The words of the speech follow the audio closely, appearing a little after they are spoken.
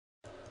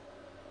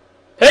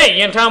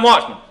Hey, End Time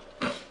Watchman.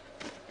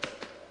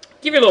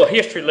 Give you a little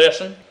history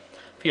lesson,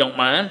 if you don't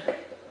mind.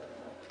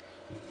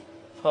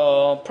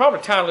 Probably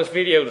title this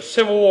video The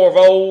Civil War of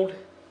Old,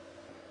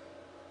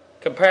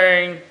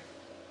 comparing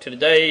to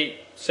today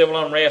civil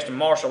unrest and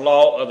martial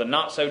law of the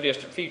not so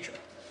distant future.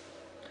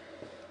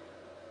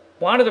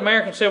 Why did the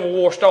American Civil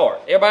War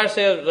start? Everybody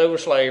says it was over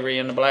slavery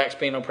and the blacks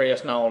being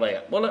oppressed and all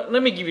that. Well,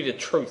 let me give you the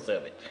truth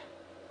of it.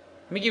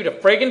 Let me give you the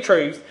friggin'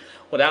 truth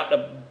without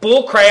the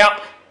bull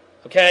crap,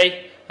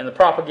 okay, and the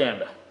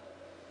propaganda.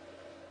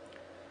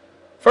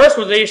 First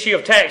was the issue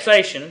of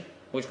taxation,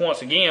 which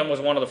once again was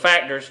one of the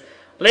factors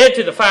led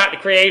to the fight to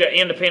create an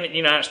independent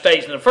United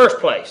States in the first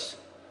place.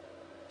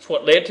 That's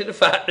what led to the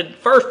fight in the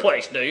first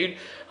place, dude.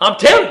 I'm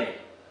telling you.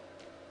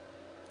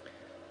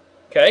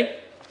 Okay?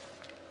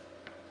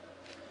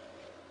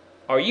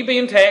 Are you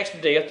being taxed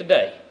to death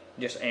today?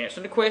 Just answer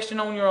the question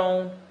on your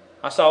own.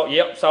 I saw a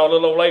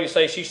little old lady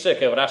say she's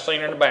sick of it. I seen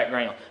her in the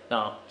background.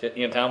 No, just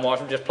End Time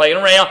Watchman, just playing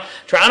around,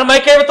 trying to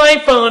make everything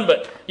fun.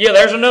 But yeah,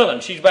 there's another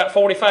one. She's about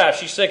 45.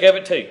 She's sick of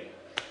it too.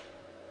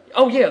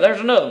 Oh yeah,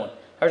 there's another one.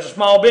 There's a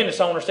small business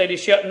owner said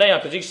he's shutting down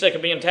because he's sick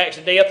of being taxed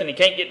to death and he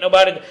can't get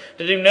nobody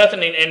to do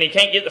nothing and he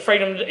can't get the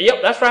freedom to do.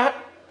 Yep, that's right.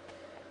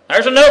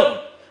 There's another one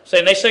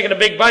saying they're sick of the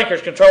big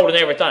bankers controlling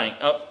everything.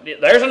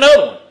 There's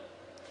another one.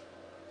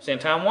 It's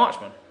End Time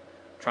Watchman,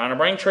 trying to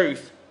bring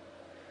truth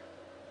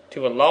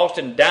to a lost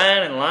and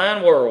dying and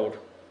lying world.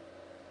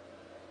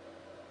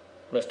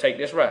 Let's take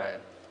this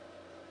ride.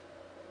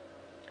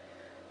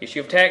 Issue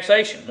of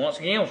taxation, once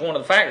again, was one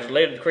of the factors that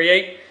led to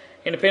create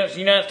independence of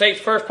the United States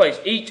in the first place.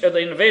 Each of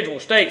the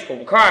individual states were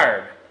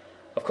required,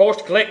 of course,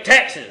 to collect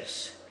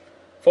taxes,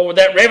 forward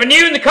that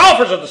revenue in the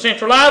coffers of the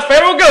centralized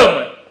federal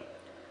government.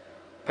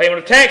 Payment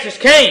of taxes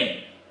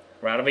came,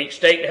 the right of each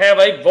state to have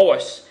a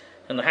voice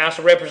in the House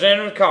of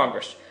Representatives and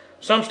Congress.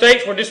 Some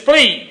states were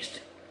displeased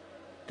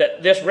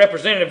that this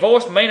representative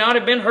voice may not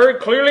have been heard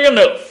clearly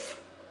enough.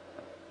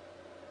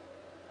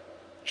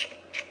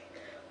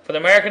 For the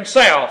American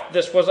South,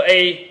 this was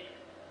a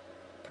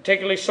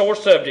particularly sore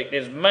subject.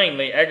 It is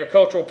mainly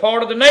agricultural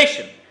part of the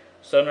nation.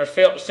 Southerners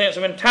felt a sense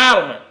of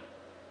entitlement.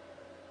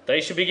 They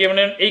should be given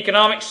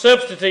economic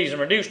subsidies and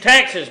reduced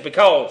taxes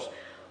because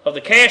of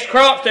the cash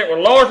crops that were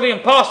largely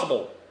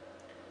impossible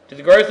to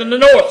the growth in the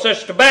North, such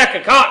as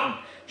tobacco,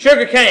 cotton,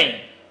 sugar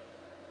cane,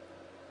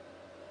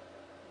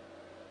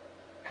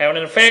 having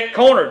in effect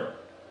cornered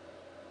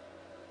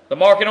the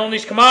market on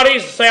these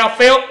commodities. The South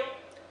felt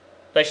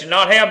they should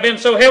not have been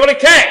so heavily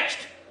taxed.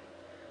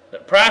 The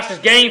prices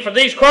gained for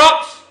these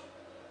crops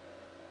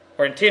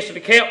were intended to be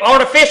kept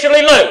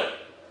artificially low.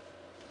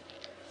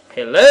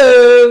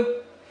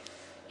 Hello,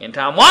 End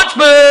Time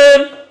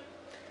Watchman,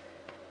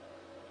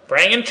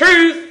 bringing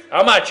truth.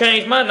 I might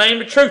change my name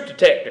to Truth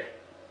Detector.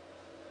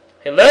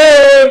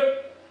 Hello.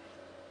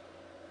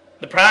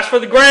 The price for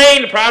the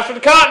grain, the price for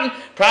the cotton,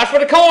 the price for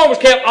the corn was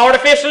kept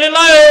artificially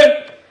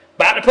low.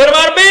 About to put them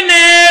out of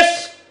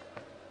business.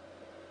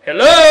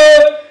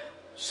 Hello.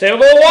 Civil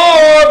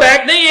War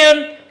back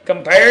then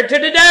compared to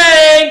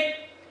today.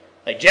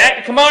 They jacked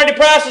the commodity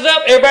prices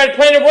up. Everybody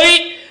planted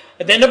wheat.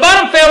 And then the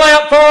bottom fell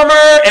out, farmer.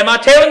 Am I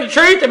telling the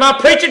truth? Am I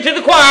preaching to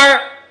the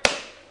choir?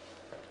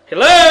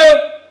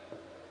 Hello.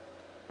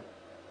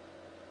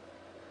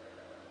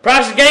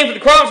 Prices gained for the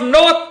crops in the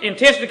North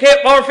intensely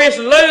kept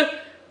artificially low.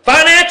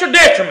 Financial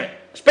detriment,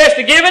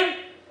 especially given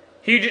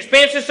huge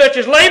expenses such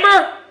as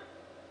labor,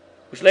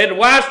 which led to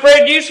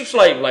widespread use of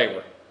slave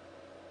labor.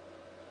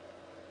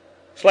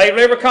 Slave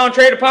labor,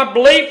 contrary to popular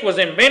belief, was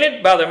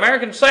invented by the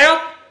American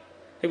South.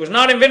 It was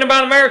not invented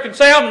by the American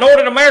South, nor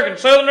did American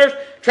Southerners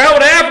travel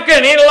to Africa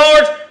in any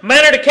large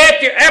manner to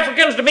capture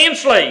Africans to be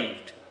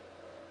enslaved.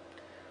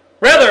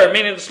 Rather,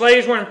 many of the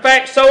slaves were in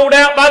fact sold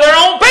out by their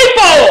own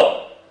people.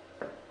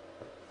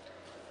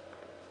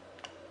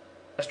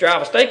 Let's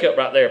drive a stake up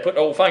right there. Put the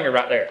old finger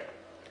right there.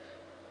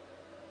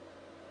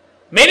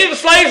 Many of the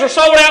slaves were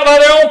sold out by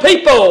their own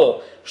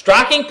people,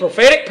 striking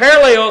prophetic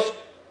parallels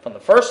from the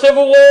first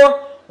Civil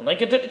War.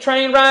 Lincoln took the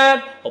train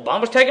ride.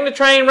 Obama's taking the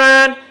train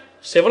ride.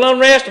 Civil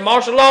unrest and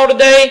martial law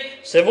today.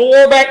 Civil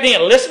War back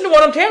then. Listen to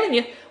what I'm telling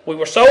you. We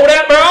were sold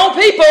out by our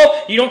own people.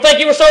 You don't think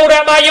you were sold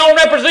out by your own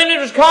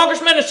representatives,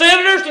 congressmen, and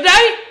senators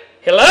today?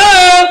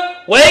 Hello?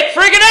 Wake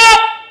friggin' up!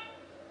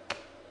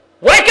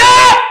 Wake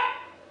up!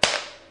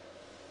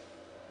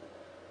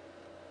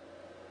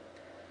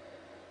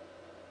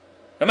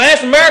 The mass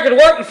of America to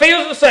work in the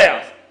fields of the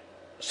South,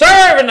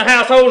 serve in the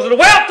households of the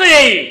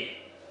wealthy,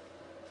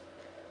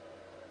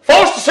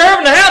 forced to serve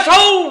in the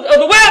household of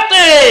the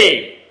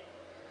wealthy.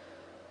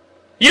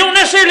 You don't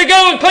necessarily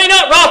go and clean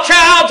up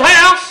Rothschild's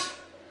house,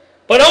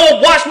 but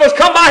old Watchman must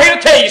come by here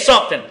to tell you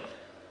something.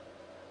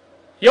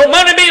 Your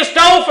money being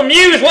stolen from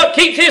you is what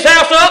keeps his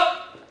house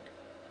up.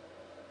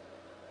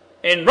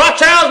 And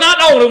Rothschild's not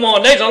the only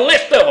one. There's a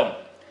list of them.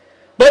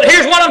 But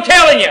here's what I'm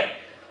telling you.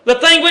 The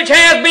thing which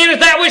has been is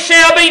that which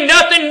shall be.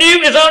 Nothing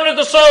new is under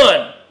the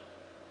sun.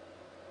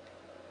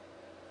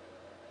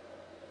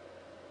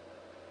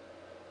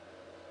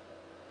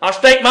 I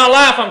stake my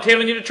life I'm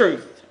telling you the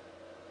truth.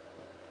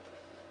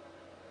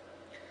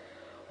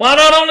 While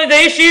not only the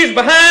issues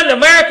behind the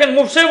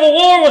American Civil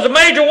War was a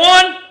major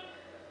one,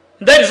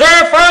 they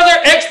deserve further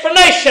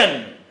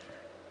explanation.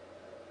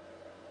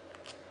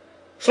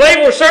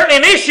 Slavery was certainly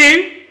an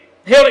issue,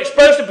 held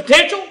explosive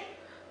potential,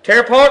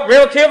 tear apart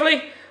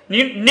relatively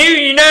new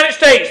United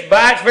States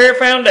by its very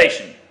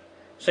foundation.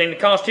 Seen the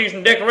Constitution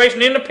and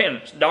Declaration of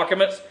Independence,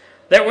 documents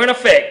that were in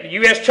effect. The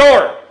U.S.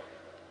 Charter,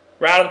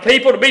 right of the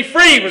people to be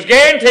free, was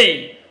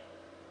guaranteed.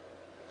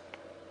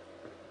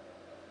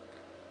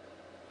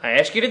 I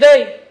ask you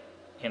today,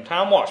 End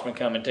Time Watchman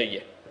coming to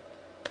you,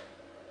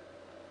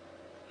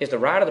 is the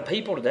right of the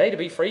people today to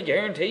be free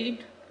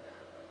guaranteed?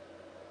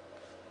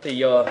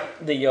 The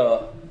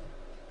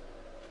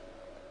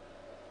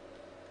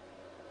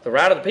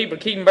right of the people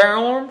to keep and bear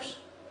arms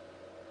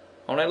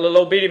on that little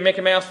old bitty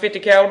Mickey Mouse 50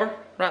 caliber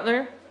right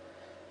there?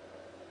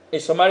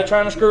 Is somebody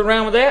trying to screw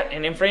around with that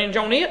and infringe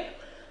on it?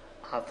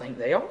 I think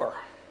they are.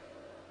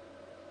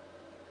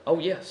 Oh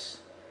yes.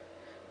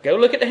 Go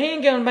look at the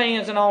handgun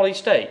bans in all these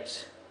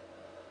states.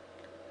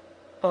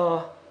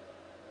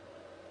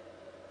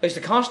 Is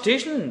the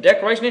Constitution and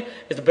Declaration,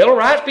 is the Bill of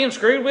Rights being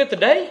screwed with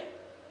today?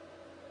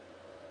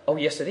 Oh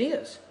yes it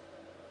is.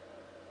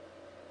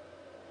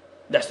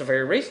 That's the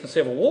very reason the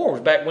Civil War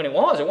was back when it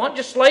was. It wasn't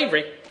just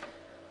slavery.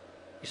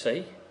 You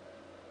see?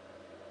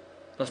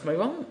 Let's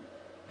move on.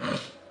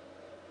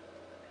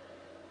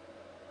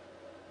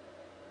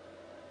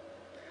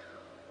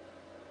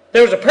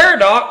 There was a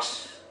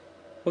paradox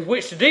with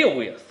which to deal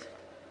with.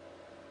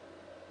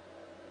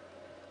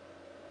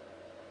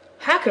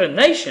 How could a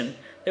nation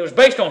that was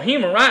based on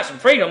human rights and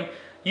freedom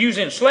use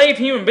enslaved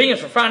human beings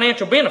for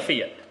financial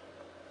benefit?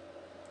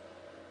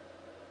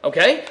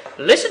 Okay?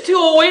 Listen to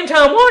old End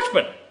Time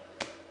Watchman.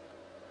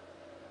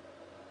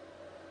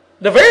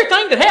 The very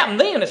thing that happened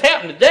then has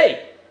happened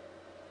today.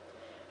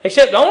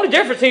 Except the only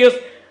difference is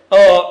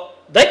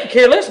they could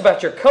care less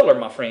about your color,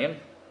 my friend.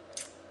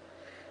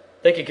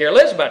 They could care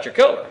less about your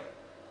color.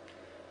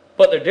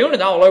 But they're doing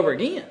it all over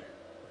again.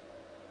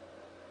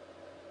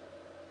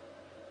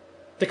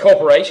 The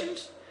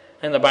corporations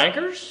and the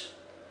bankers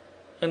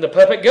and the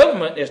puppet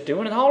government is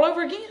doing it all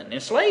over again.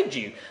 Enslaved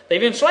you.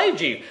 They've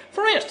enslaved you.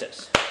 For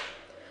instance,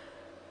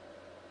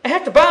 I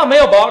have to buy a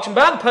mailbox and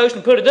buy the post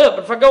and put it up.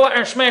 But if I go out there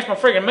and smash my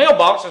friggin'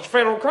 mailbox, it's a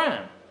federal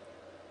crime.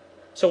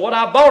 So what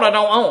I bought, I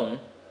don't own.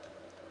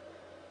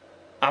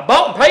 I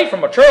bought and paid for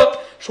my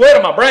truck, sweat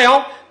on my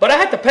brow, but I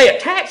have to pay a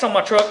tax on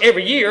my truck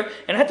every year,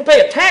 and I have to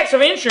pay a tax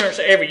of insurance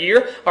every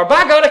year, or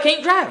by God, I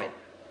can't drive it.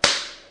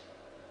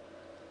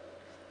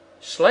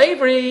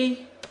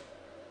 Slavery.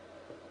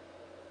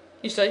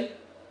 You see?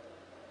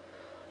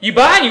 You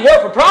buy and you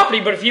work for property,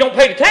 but if you don't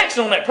pay the taxes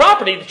on that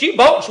property that you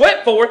bought and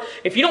sweat for,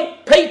 if you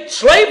don't pay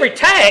slavery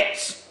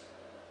tax,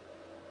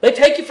 they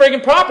take your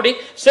friggin' property,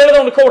 sell it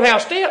on the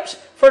courthouse steps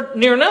for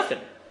near nothing.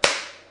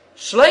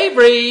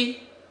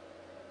 Slavery.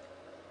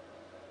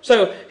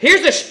 So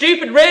here's this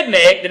stupid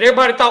redneck that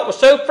everybody thought was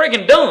so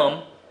friggin'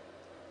 dumb,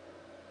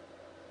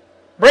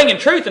 bringing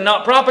truth and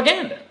not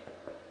propaganda.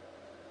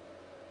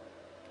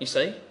 You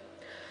see?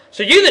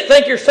 So you that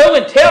think you're so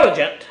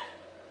intelligent,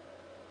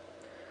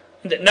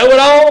 that know it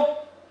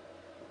all,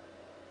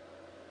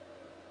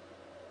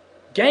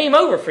 game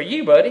over for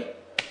you, buddy.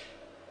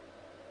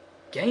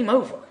 Game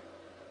over.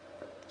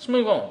 Let's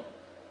move on.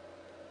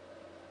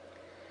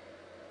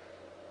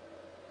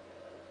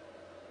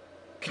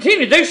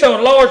 Continue to do so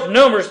in large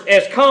numbers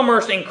as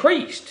commerce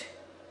increased.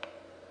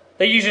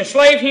 They use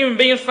enslaved human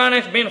beings for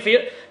financial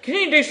benefit.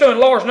 Continue to do so in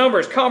large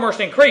numbers as commerce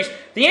increased.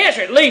 The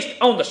answer, at least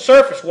on the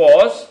surface,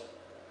 was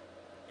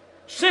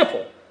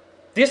simple.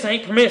 This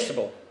ain't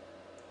permissible.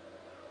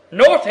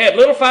 North had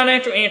little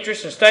financial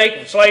interest and stake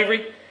in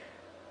slavery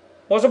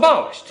was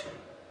abolished.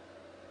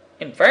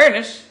 In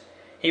fairness,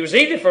 it was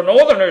easy for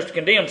Northerners to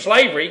condemn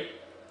slavery,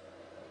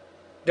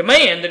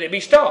 demand that it be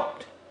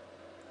stopped.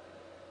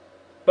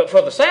 But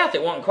for the South,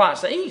 it wasn't quite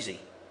so easy.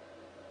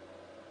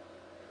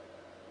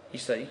 You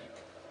see.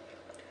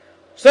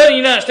 Southern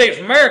United States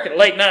of America in the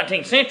late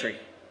 19th century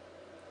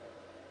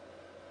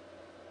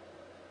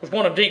was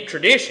one of deep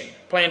tradition.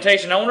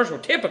 Plantation owners were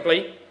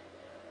typically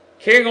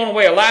carrying on a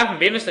way of life and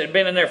business that had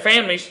been in their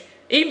families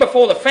even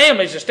before the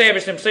families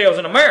established themselves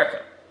in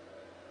America.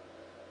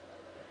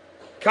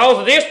 Because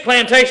of this,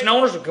 plantation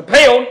owners were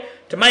compelled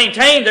to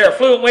maintain their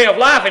affluent way of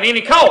life at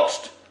any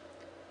cost.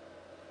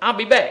 I'll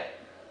be back.